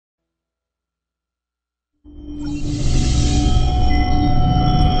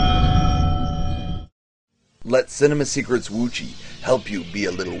Let Cinema Secrets Wuchi help you be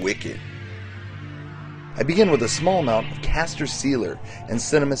a little wicked. I begin with a small amount of Castor Sealer and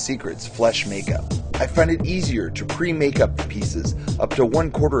Cinema Secrets Flesh Makeup. I find it easier to pre-make up the pieces up to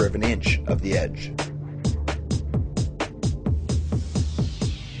 1/4 of an inch of the edge.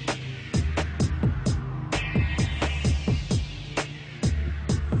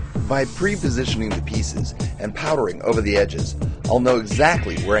 By pre-positioning the pieces and powdering over the edges, I'll know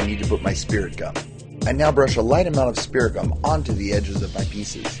exactly where I need to put my spirit gum. I now brush a light amount of spirit gum onto the edges of my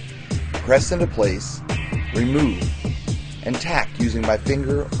pieces, press into place, remove, and tack using my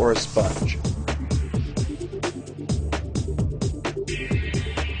finger or a sponge.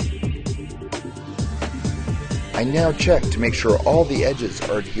 I now check to make sure all the edges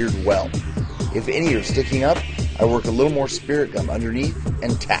are adhered well. If any are sticking up, I work a little more spirit gum underneath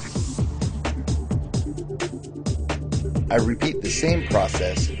and tack. I repeat the same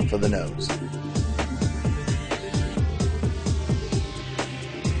process for the nose.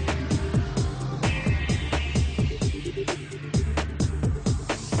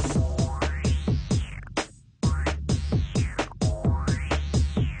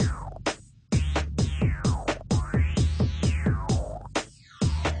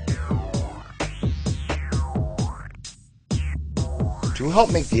 To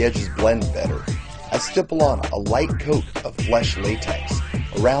help make the edges blend better, I stipple on a light coat of flesh latex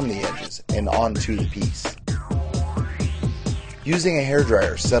around the edges and onto the piece. Using a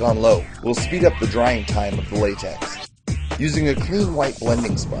hairdryer set on low will speed up the drying time of the latex. Using a clean white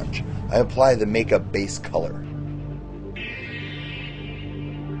blending sponge, I apply the makeup base color.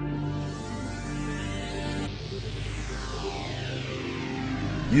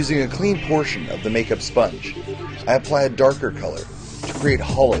 Using a clean portion of the makeup sponge, I apply a darker color to create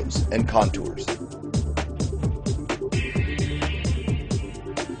hollows and contours.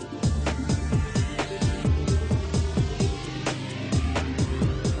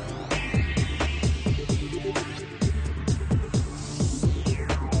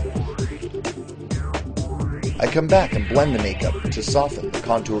 I come back and blend the makeup to soften the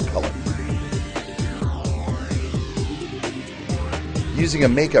contour color. Using a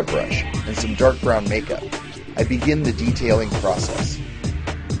makeup brush and some dark brown makeup, I begin the detailing process.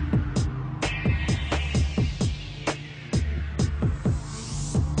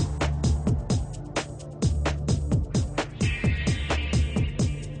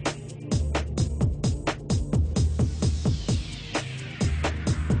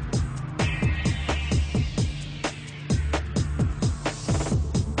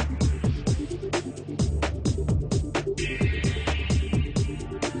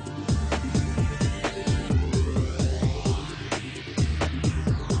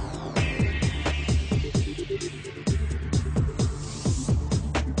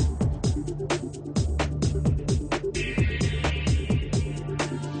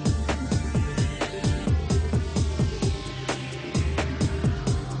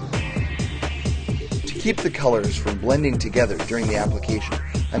 To keep the colors from blending together during the application,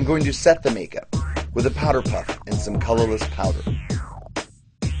 I'm going to set the makeup with a powder puff and some colorless powder.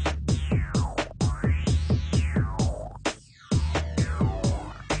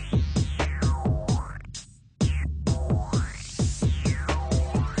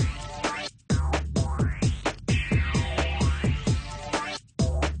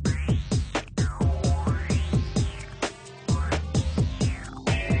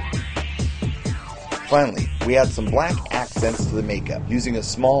 Finally, we add some black accents to the makeup using a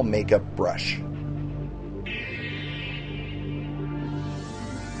small makeup brush.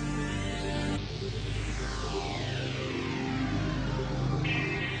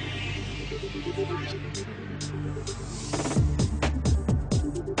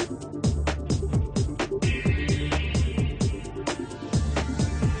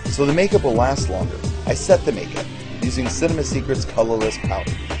 So the makeup will last longer, I set the makeup using Cinema Secrets colorless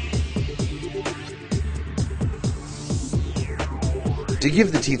powder. To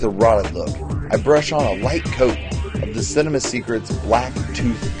give the teeth a rotted look, I brush on a light coat of the Cinema Secrets black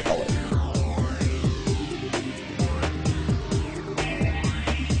tooth color.